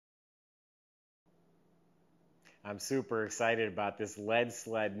I'm super excited about this lead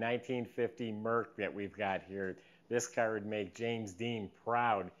sled 1950 Merc that we've got here. This car would make James Dean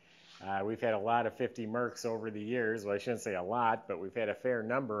proud. We've had a lot of 50 Mercs over the years. Well, I shouldn't say a lot, but we've had a fair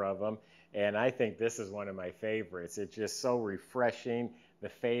number of them. And I think this is one of my favorites. It's just so refreshing. The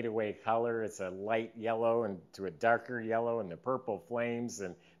fadeaway color, it's a light yellow and to a darker yellow, and the purple flames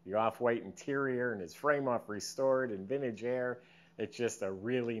and the off-white interior, and his frame off restored and vintage air. It's just a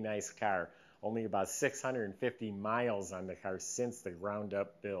really nice car. Only about 650 miles on the car since the ground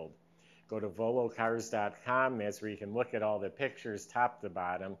up build. Go to volocars.com. That's where you can look at all the pictures top to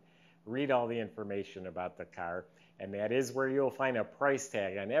bottom, read all the information about the car, and that is where you'll find a price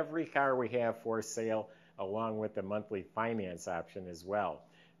tag on every car we have for sale, along with the monthly finance option as well.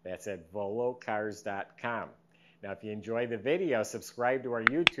 That's at volocars.com. Now, if you enjoy the video, subscribe to our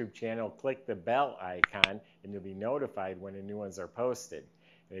YouTube channel, click the bell icon, and you'll be notified when the new ones are posted.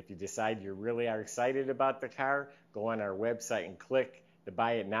 And if you decide you really are excited about the car, go on our website and click the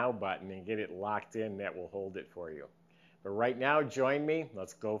Buy It Now button and get it locked in. That will hold it for you. But right now, join me.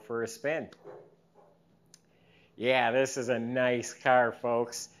 Let's go for a spin. Yeah, this is a nice car,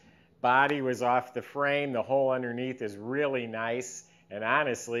 folks. Body was off the frame. The hole underneath is really nice. And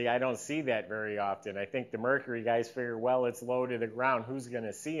honestly, I don't see that very often. I think the Mercury guys figure, well, it's low to the ground. Who's going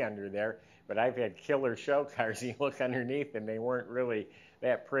to see under there? But I've had killer show cars. You look underneath and they weren't really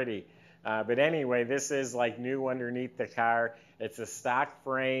that pretty. But anyway, this is like new underneath the car. It's a stock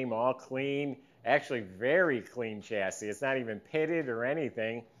frame, all clean. Actually, very clean chassis. It's not even pitted or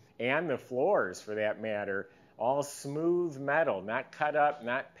anything. And the floors, for that matter, all smooth metal, not cut up,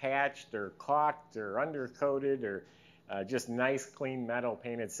 not patched or caulked or undercoated, or just nice clean metal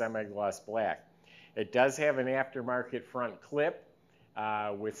painted semi-gloss black. It does have an aftermarket front clip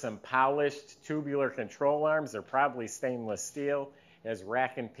with some polished tubular control arms. They're probably stainless steel. It has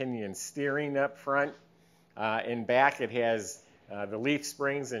rack and pinion steering up front. In back, it has the leaf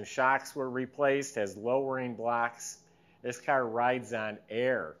springs and shocks were replaced, has lowering blocks. This car rides on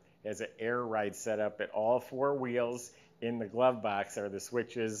air. It has an air ride set up at all four wheels. In the glove box are the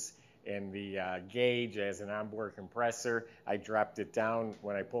switches and the gauge as an onboard compressor. I dropped it down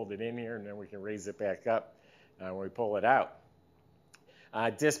when I pulled it in here, and then we can raise it back up when we pull it out.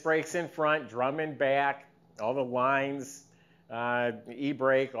 Disc brakes in front, drum in back, all the lines,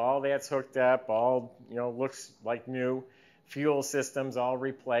 e-brake, all that's hooked up, all looks like new. Fuel systems all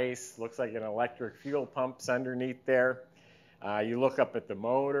replaced. Looks like an electric fuel pump's underneath there. You look up at the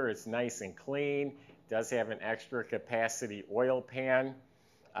motor, it's nice and clean. It does have an extra capacity oil pan.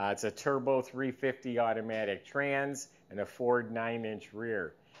 It's a turbo 350 automatic trans and a Ford 9-inch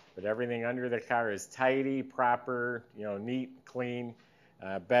rear. But everything under the car is tidy, proper, neat, clean,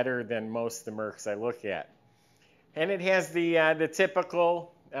 better than most of the Mercs I look at. And it has the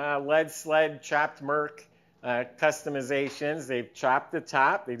typical lead sled chopped Merc customizations. They've chopped the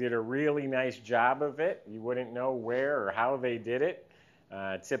top. They did a really nice job of it. You wouldn't know where or how they did it.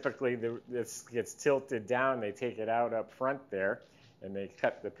 Typically, this gets tilted down. They take it out up front there, and they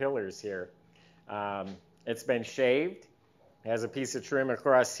cut the pillars here. It's been shaved. It has a piece of trim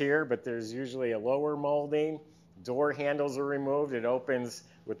across here, but there's usually a lower molding. Door handles are removed. It opens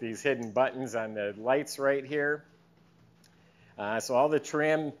with these hidden buttons on the lights right here. So all the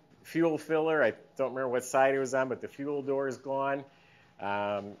trim, fuel filler, I don't remember what side it was on, but the fuel door is gone.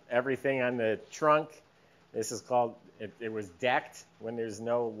 Everything on the trunk, this is called, it was decked when there's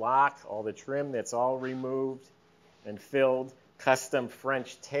no lock. All the trim, that's all removed and filled. Custom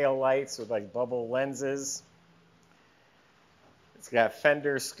French tail lights with like bubble lenses. It's got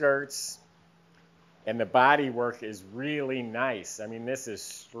fender skirts. And the body work is really nice. I mean, this is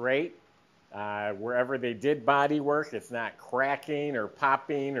straight. Wherever they did body work, it's not cracking or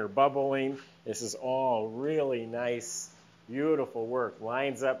popping or bubbling. This is all really nice, beautiful work.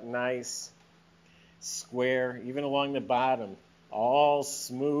 Lines up nice, square, even along the bottom. All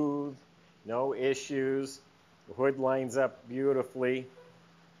smooth, no issues. The hood lines up beautifully.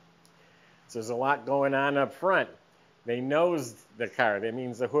 So there's a lot going on up front. They nosed the car. That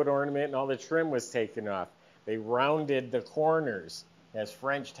means the hood ornament and all the trim was taken off. They rounded the corners. It has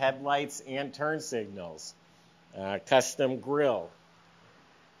French headlights and turn signals. Custom grille.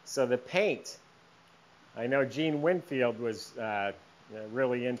 So the paint. I know Gene Winfield was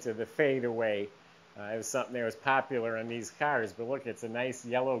really into the fadeaway. It was something that was popular on these cars. But look, it's a nice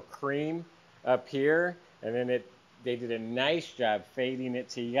yellow cream up here. And then they did a nice job fading it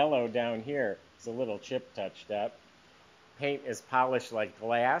to yellow down here. It's a little chip touched up. Paint is polished like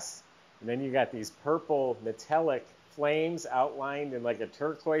glass. And then you got these purple metallic flames outlined in like a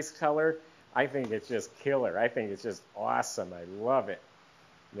turquoise color. I think it's just killer. I think it's just awesome. I love it.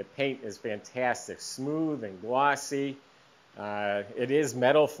 The paint is fantastic, smooth and glossy. It is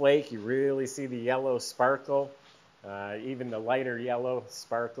metal flake. You really see the yellow sparkle. Even the lighter yellow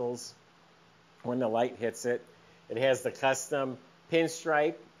sparkles when the light hits it. It has the custom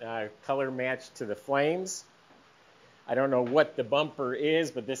pinstripe color matched to the flames. I don't know what the bumper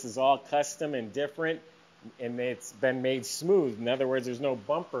is, but this is all custom and different, and it's been made smooth. In other words, there's no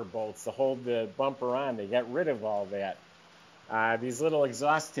bumper bolts to hold the bumper on. They got rid of all that. These little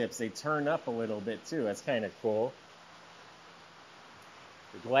exhaust tips, they turn up a little bit too. That's kind of cool.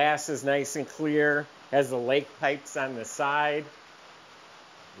 The glass is nice and clear. Has the lake pipes on the side.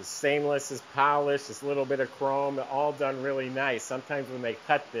 The stainless is polished. This little bit of chrome, all done really nice. Sometimes when they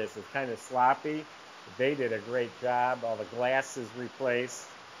cut this, it's kind of sloppy. But they did a great job. All the glass is replaced.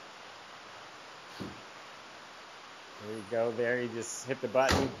 There you go. There, you just hit the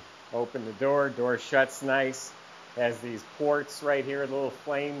button, open the door. Door shuts nice. Has these ports right here, little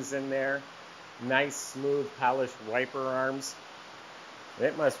flames in there. Nice, smooth, polished wiper arms.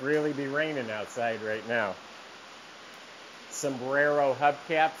 It must really be raining outside right now. Sombrero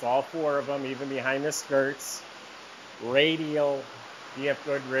hubcaps, all four of them, even behind the skirts. Radial D.F.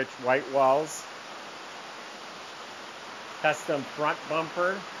 Goodrich white walls. Custom front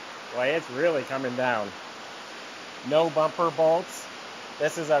bumper. Boy, it's really coming down. No bumper bolts.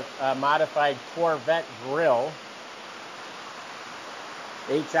 This is a modified Corvette grille.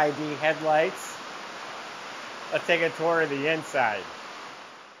 HID headlights. Let's take a tour of the inside.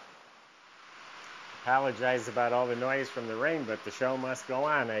 Apologize about all the noise from the rain, but the show must go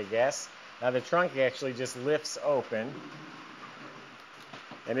on, I guess. Now the trunk actually just lifts open,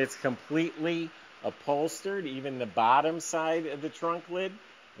 and it's completely upholstered, even the bottom side of the trunk lid.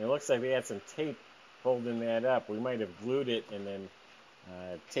 And it looks like they had some tape holding that up. We might have glued it and then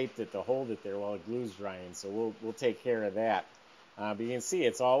taped it to hold it there while the glue's drying, so we'll take care of that. But you can see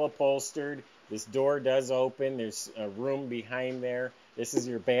it's all upholstered. This door does open. There's a room behind there. This is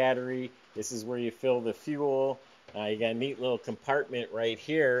your battery. This is where you fill the fuel. You got a neat little compartment right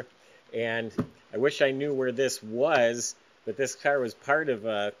here. And I wish I knew where this was, but this car was part of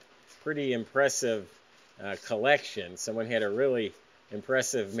a pretty impressive collection. Someone had a really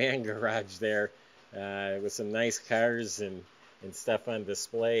impressive man garage there with some nice cars and stuff on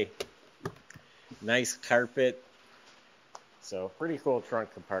display. Nice carpet. So pretty cool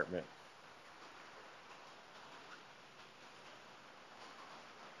trunk compartment.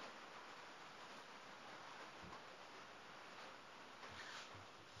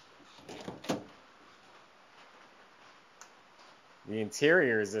 The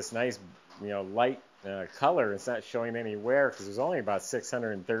interior is this nice, light color. It's not showing any wear because there's only about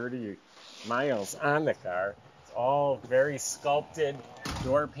 630 miles on the car. It's all very sculpted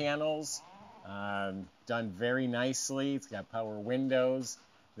door panels, done very nicely. It's got power windows.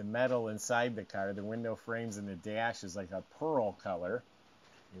 The metal inside the car, the window frames and the dash is like a pearl color.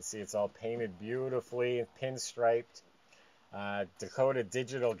 You can see it's all painted beautifully, pinstriped. Dakota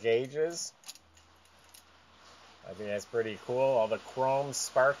digital gauges. I think that's pretty cool. All the chrome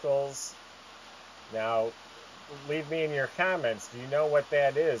sparkles. Now, leave me in your comments. Do you know what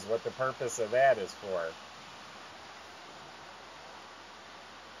that is? What the purpose of that is for?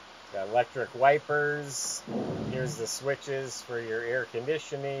 Got electric wipers. Here's the switches for your air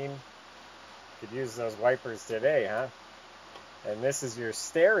conditioning. Could use those wipers today, huh? And this is your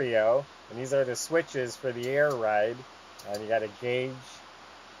stereo. And these are the switches for the air ride. And you got a gauge.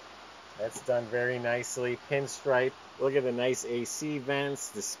 That's done very nicely. Pinstripe. Look at the nice AC vents,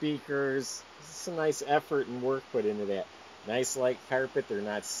 the speakers. This is some nice effort and work put into that. Nice light carpet. They're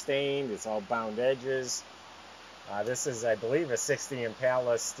not stained. It's all bound edges. This is, I believe, a 60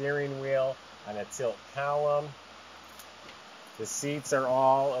 Impala steering wheel on a tilt column. The seats are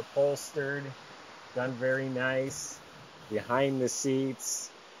all upholstered. Done very nice. Behind the seats.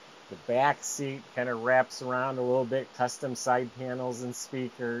 The back seat kind of wraps around a little bit. Custom side panels and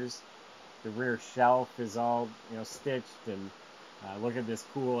speakers. The rear shelf is all, stitched, and look at this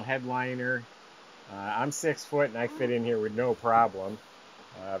cool headliner. I'm 6 foot and I fit in here with no problem.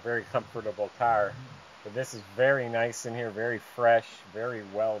 Very comfortable car. But this is very nice in here, very fresh, very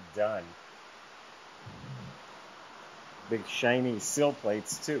well done. Big shiny sill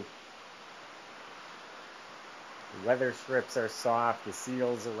plates too. The weather strips are soft. The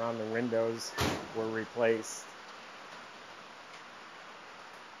seals around the windows were replaced.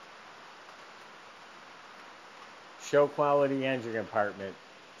 Show quality engine compartment.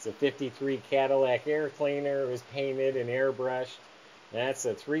 It's a 53 Cadillac air cleaner. It was painted and airbrushed. That's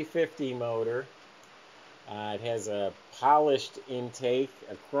a 350 motor. It has a polished intake,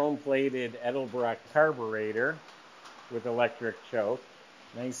 a chrome-plated Edelbrock carburetor with electric choke.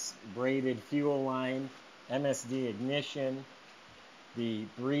 Nice braided fuel line, MSD ignition, the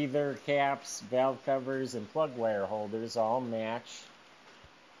breather caps, valve covers, and plug wire holders all match.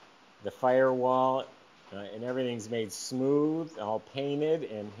 The firewall and everything's made smooth, all painted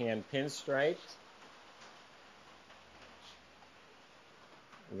and hand pinstriped.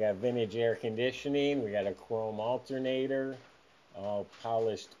 We got vintage air conditioning, we got a chrome alternator, all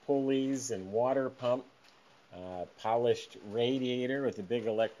polished pulleys and water pump, polished radiator with a big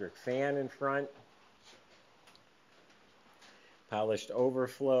electric fan in front, polished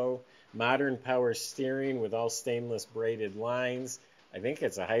overflow, modern power steering with all stainless braided lines. I think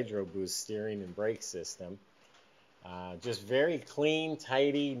it's a hydro boost steering and brake system. Just very clean,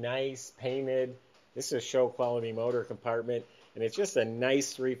 tidy, nice, painted. This is a show quality motor compartment, and it's just a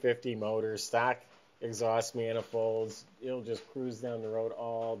nice 350 motor, stock exhaust manifolds. It'll just cruise down the road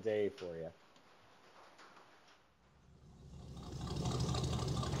all day for you.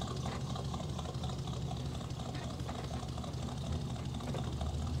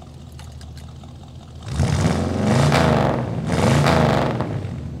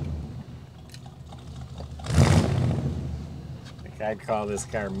 I'd call this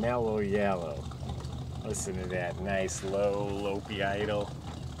car mellow yellow. Listen to that nice low lopey idle.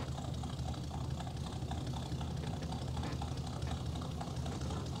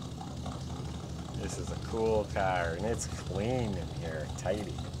 This is a cool car, and it's clean in here,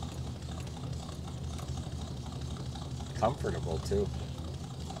 tidy. Comfortable too.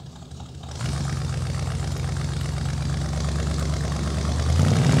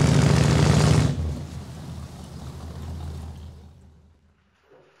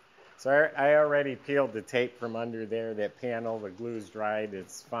 So I already peeled the tape from under there, that panel, the glue's dried,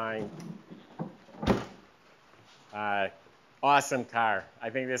 it's fine. Awesome car. I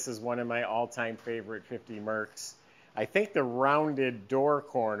think this is one of my all-time favorite 50 Mercs. I think the rounded door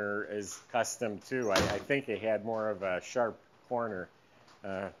corner is custom too. I think it had more of a sharp corner.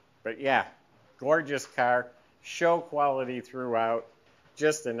 But yeah, gorgeous car, show quality throughout,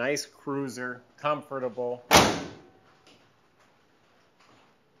 just a nice cruiser, comfortable.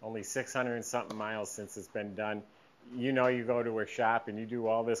 Only 600 and something miles since it's been done. You know, you go to a shop and you do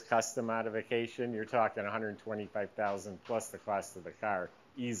all this custom modification, you're talking $125,000 plus the cost of the car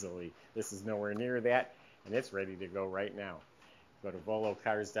easily. This is nowhere near that, and it's ready to go right now. Go to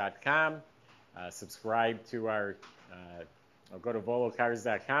volocars.com, subscribe to our, or go to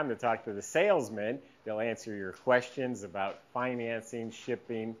volocars.com to talk to the salesman. They'll answer your questions about financing,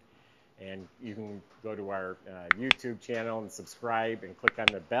 shipping, and you can go to our YouTube channel and subscribe and click on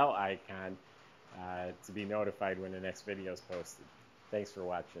the bell icon to be notified when the next video is posted. Thanks for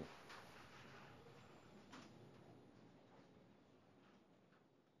watching.